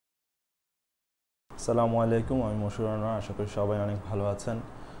আসসালামু আলাইকুম, আমি মশুর আনোয়ার। আশা করি সবাই অনেক ভালো আছেন।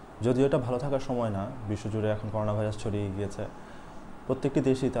 যদিও এটা ভালো থাকার সময় না, বিশ্বজুড়ে এখন করোনা ভাইরাস ছড়িয়ে গিয়েছে। প্রত্যেকটি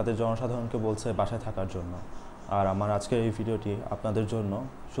দেশই তাদের জনসাধারণকে বলছে বাসায় থাকার জন্য। আর আমার আজকের এই ভিডিওটি আপনাদের জন্য,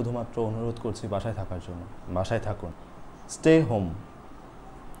 শুধুমাত্র অনুরোধ করছি বাসায় থাকার জন্য। বাসায় থাকুন, স্টে হোম,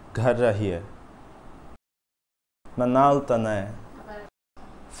 ঘর রহিয়ে, মানাল তানে,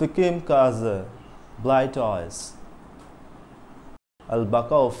 ফিকিম কাজ, ব্লাইট অয়েস, আল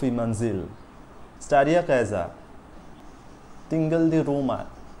বাকাও ফি মঞ্জিল, Staria casa, tinggal di rumah,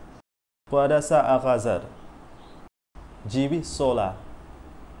 puasa agazar, jibi sola,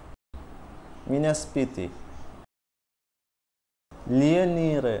 minus piti,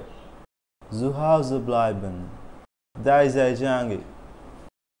 lienire, zu Hause bleiben, dai sei jangi,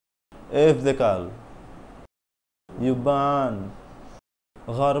 evdekal, yuban,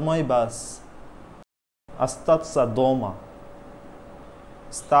 gharmai bas, astat sa doma,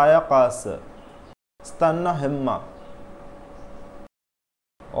 staya qasa, Stanna hemma,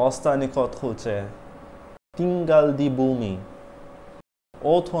 ostani kothuce, tinggal di bumi,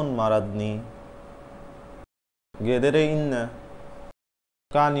 othon maradni, gedere inne,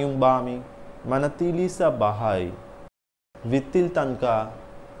 kanyung bami, manatili sa bahay, vitil tanka,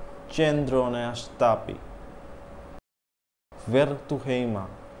 cendrone ashtapi, vertu heima.